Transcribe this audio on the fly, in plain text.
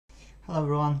Hello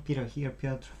everyone, Peter here,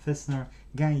 Piotr Fissner.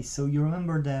 Guys, so you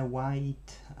remember the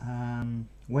white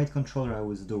controller I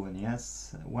was doing,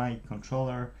 yes? White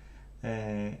controller.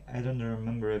 I don't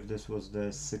remember if this was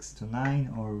the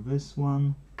 629 or this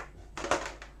one.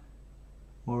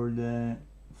 Or the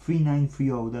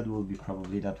 3930, that will be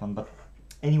probably that one. But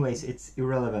anyways, it's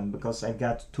irrelevant because I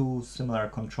got two similar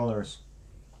controllers.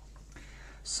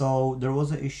 So there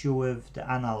was an issue with the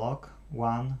analog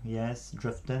one, yes,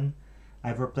 drifting.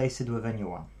 I've replaced it with a new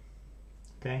one.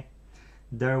 Okay,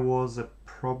 there was a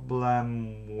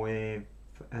problem with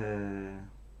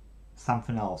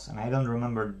something else, and I don't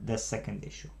remember the second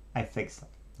issue. I fixed it.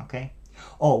 Okay.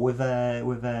 Oh, with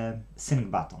a sync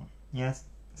button. Yes.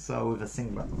 So with a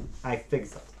sync button, I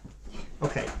fixed it.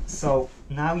 Okay. So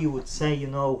now you would say, you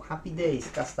know, happy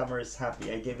days. Customer is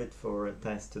happy. I gave it for a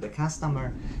test to the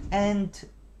customer, and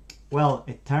well,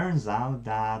 it turns out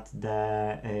that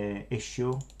the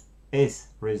issue is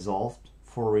resolved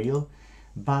for real,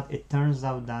 but it turns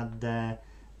out that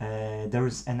there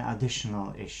is an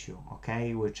additional issue,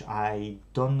 okay, which I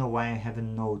don't know why I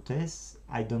haven't noticed.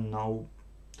 I don't know,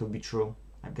 to be true,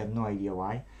 I've got no idea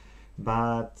why,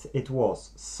 but it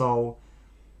was. So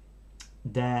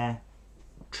the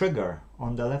trigger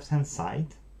on the left hand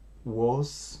side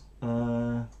was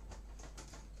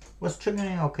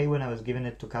triggering okay when I was giving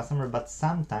it to customer, but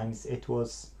sometimes it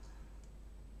was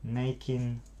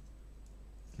making,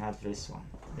 not this one,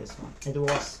 it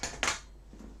was,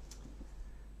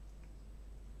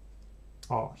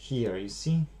 oh, here you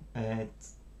see it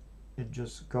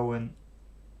just going,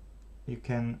 you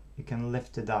can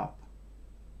lift it up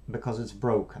because it's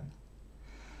broken.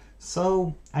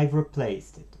 So I've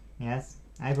replaced it. Yes,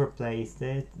 I've replaced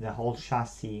it. The whole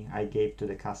chassis I gave to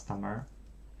the customer,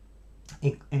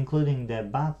 including the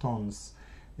buttons,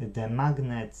 the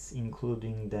magnets,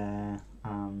 including the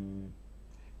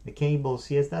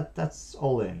cables. Yes, that's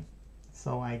all in.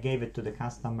 So I gave it to the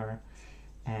customer,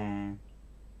 and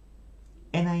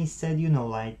I said, you know,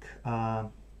 like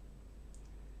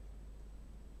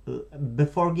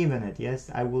before giving it,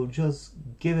 yes, I will just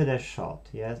give it a shot.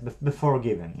 Yes, before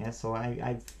giving. Yes, so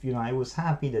I you know, I was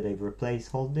happy that they've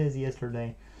replaced all this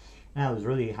yesterday, and I was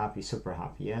really happy, super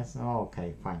happy. Yes,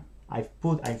 okay, fine. I've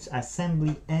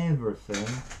assembled everything,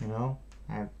 you know,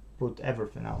 I've put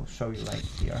everything. I'll show you like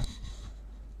here.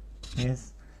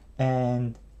 Yes,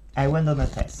 and I went on a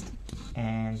test,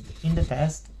 and in the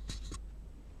test,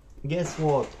 guess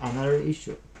what? Another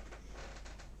issue.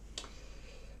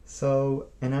 So,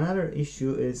 and another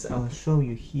issue is, I'll show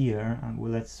you here, and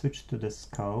let's switch to the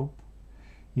scope.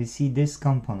 You see this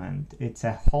component, it's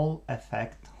a Hall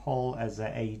effect, Hall as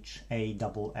a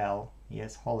H-A-L-L,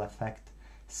 yes, Hall effect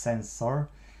sensor.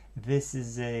 This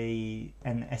is an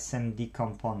SMD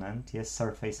component, yes,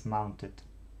 surface mounted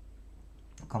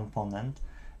component,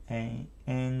 and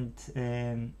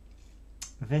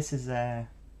this is a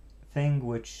thing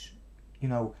which, you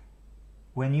know,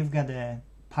 when you've got a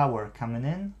power coming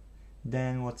in,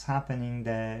 then what's happening,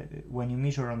 when you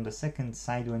measure on the second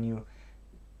side, when you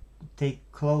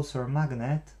take closer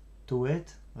magnet to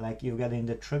it, like you've got in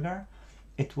the trigger,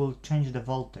 it will change the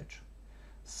voltage.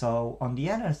 So on the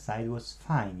other side was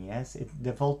fine, yes,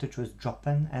 the voltage was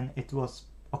dropping and it was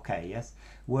okay, yes,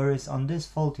 whereas on this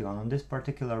faulty one, on this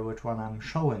particular which one I'm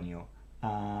showing you,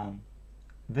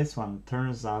 this one,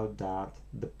 turns out that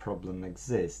the problem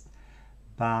exists,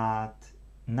 but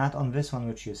not on this one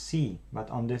which you see, but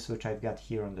on this which I've got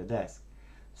here on the desk.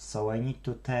 So I need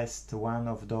to test one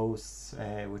of those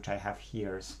which I have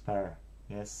here, spare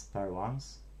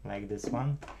ones, like this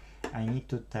one. I need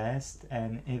to test,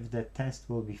 and if the test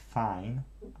will be fine,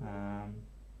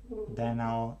 then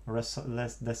I'll let's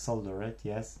desolder it,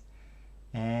 yes,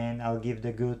 and I'll give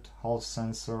the good Hall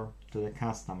sensor to the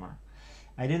customer.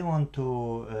 I didn't want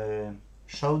to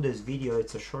show this video,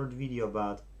 it's a short video,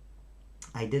 but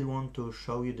I did want to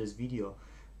show you this video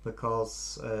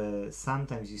because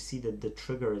sometimes you see that the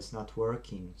trigger is not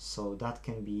working, so that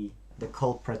can be the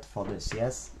culprit for this,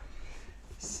 yes.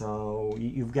 So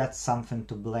you've got something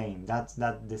to blame, that's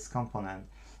this component.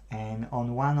 And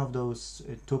on one of those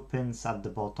two pins at the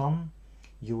bottom,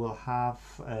 you will have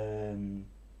let me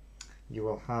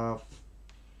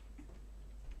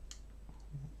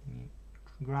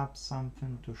grab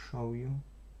something to show you.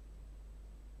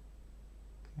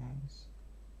 Okay,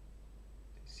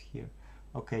 this here.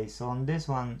 Okay, so on this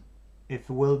one, it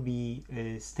will be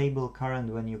a stable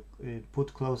current when you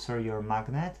put closer your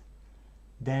magnet,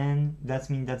 then that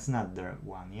means that's not the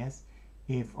one, yes.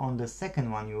 If on the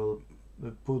second one you will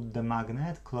put the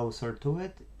magnet closer to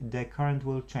it, the current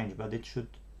will change, but it should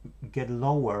get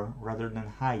lower rather than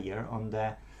higher on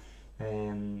the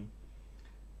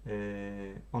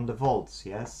on the volts.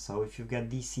 Yes, so if you get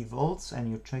DC volts and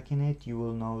you're checking it, you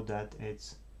will know that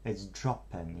it's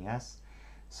dropping. Yes,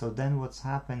 so then what's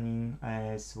happening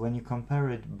is when you compare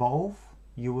it both,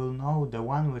 you will know the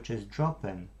one which is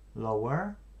dropping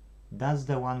lower, that's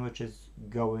the one which is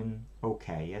going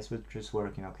okay. Yes, which is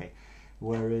working okay.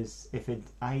 Whereas if it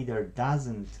either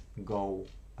doesn't go,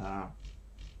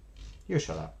 you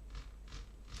shut up.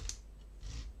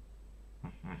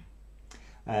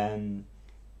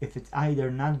 If it's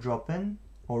either not dropping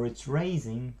or it's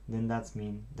raising, then that's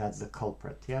the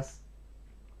culprit. Yes.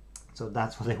 So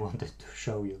that's what I wanted to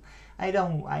show you. I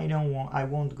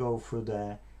won't go through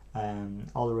the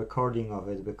all recording of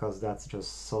it, because that's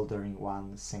just soldering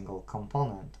one single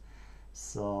component.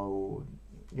 So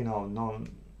you know,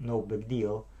 no big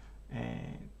deal.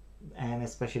 And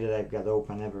especially that I've got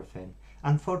open everything.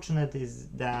 Unfortunate is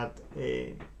that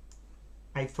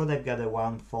I thought I've got a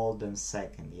one fault and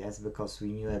second, yes, because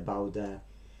we knew about the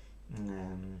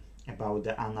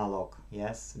analog,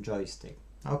 yes, joystick.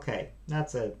 Okay,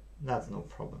 that's no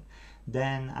problem.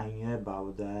 Then I knew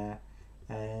about the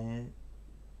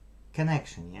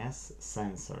connection, yes,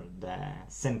 sensor, the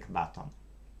sync button.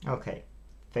 Okay,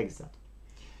 fix that.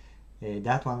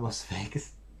 That one was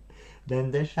fixed.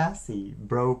 Then the chassis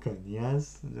broken,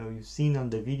 yes. So you've seen on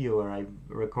the video where I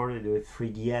recorded with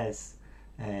 3DS,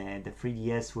 the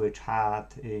 3DS which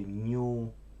had a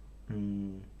new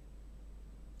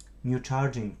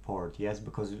charging port, yes,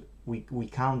 because we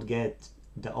can't get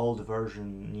the old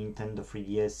version Nintendo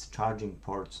 3DS charging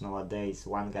ports nowadays.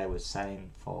 One guy was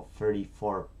selling for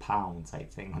 £34, I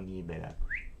think, on eBay.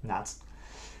 Nuts.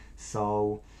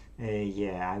 So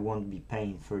yeah, I won't be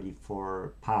paying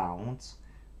 £34.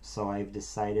 So I've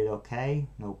decided, okay,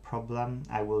 no problem,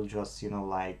 I will just, you know,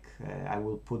 like I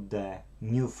will put the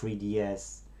new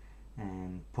 3DS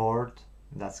port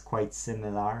that's quite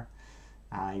similar.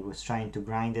 I was trying to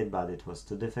grind it, but it was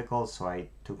too difficult, so I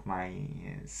took my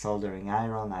soldering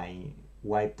iron, I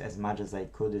wiped as much as I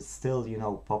could. It's still, you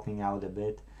know, popping out a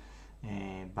bit,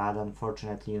 but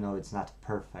unfortunately, you know, it's not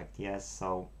perfect. Yes,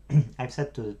 so I've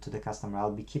said to the customer,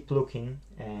 I'll keep looking,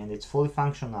 and it's fully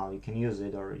functional, you can use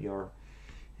it, or your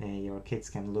kids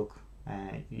can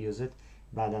use it,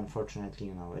 but unfortunately,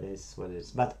 you know, it is what it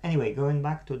is. But anyway, going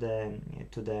back to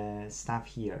the stuff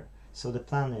here, so the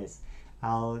plan is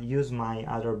I'll use my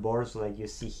other boards, like you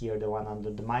see here, the one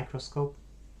under the microscope.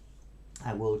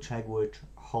 I will check which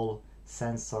whole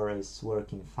sensor is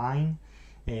working fine,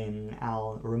 and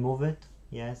I'll remove it,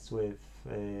 yes, with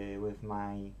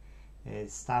my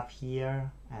stuff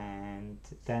here, and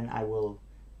then I will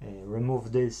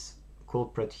remove this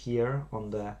culprit here on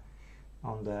the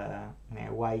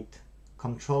white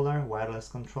controller, wireless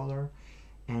controller,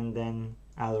 and then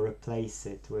I'll replace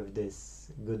it with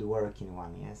this good working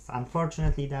one. Yes,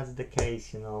 unfortunately that's the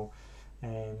case, you know,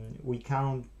 we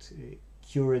can't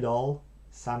cure it all.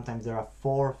 Sometimes there are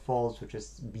 4 faults which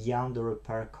is beyond the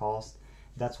repair cost.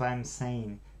 That's why I'm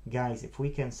saying, guys, if we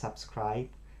can subscribe,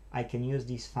 I can use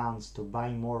these funds to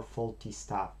buy more faulty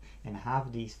stuff and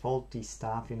have these faulty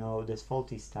stuff, you know, this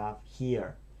faulty stuff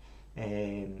here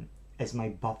as my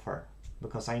buffer,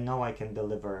 because I know I can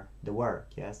deliver the work,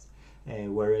 yes.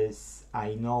 Whereas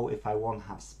I know if I won't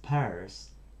have spares,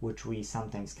 which we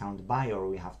sometimes can't buy, or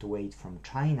we have to wait from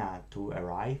China to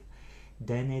arrive,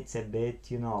 then it's a bit,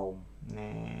 you know,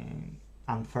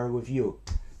 unfair with you.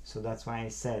 So that's why I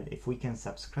said, if we can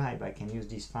subscribe, I can use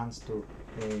these funds to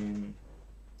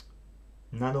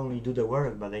not only do the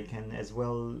work, but I can as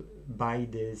well buy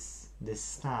this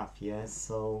stuff. Yes,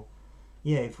 so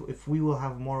yeah, if we will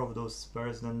have more of those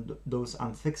spares, then those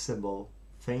unfixable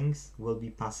things will be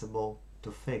possible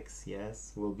to fix.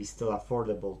 Yes, will be still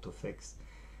affordable to fix,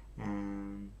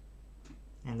 and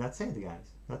that's it,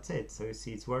 guys. That's it. So you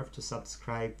see, it's worth to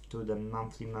subscribe to the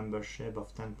monthly membership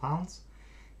of £10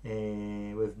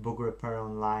 with Book Repair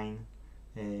Online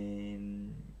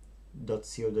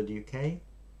 .co.uk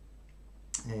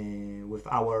with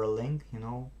our link, you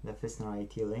know, the Fisner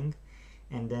IT link,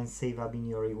 and then save up in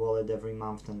your e-wallet every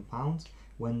month £10.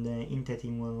 When the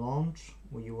Inteteam will launch,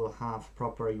 you will have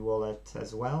proper e-wallet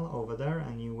as well over there,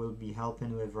 and you will be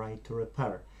helping with Right to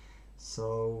Repair.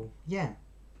 So yeah,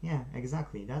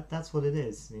 exactly, that's what it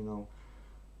is, you know.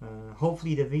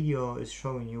 Hopefully the video is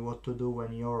showing you what to do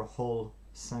when your whole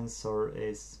sensor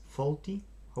is faulty.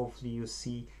 Hopefully you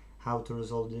see how to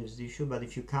resolve this issue. But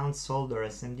if you can't solder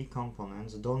SMD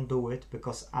components, don't do it,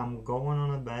 because I'm going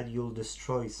on a bet you'll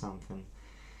destroy something.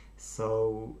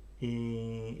 So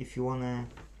if you want to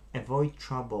avoid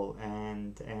trouble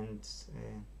and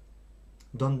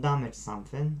don't damage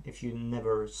something, if you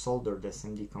never soldered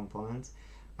SMD components,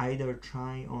 either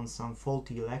try on some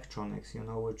faulty electronics, you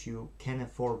know, which you can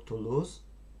afford to lose,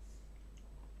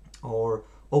 or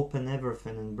open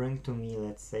everything and bring to me,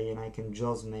 let's say, and I can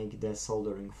just make the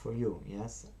soldering for you,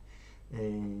 yes?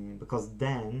 Because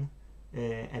then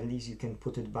at least you can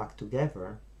put it back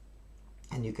together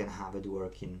and you can have it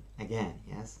working again,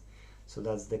 yes? So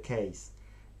that's the case.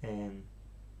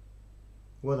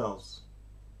 What else?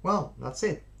 Well, that's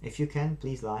it. If you can,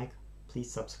 please like,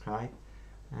 please subscribe,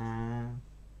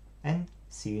 and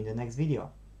see you in the next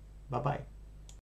video. Bye bye.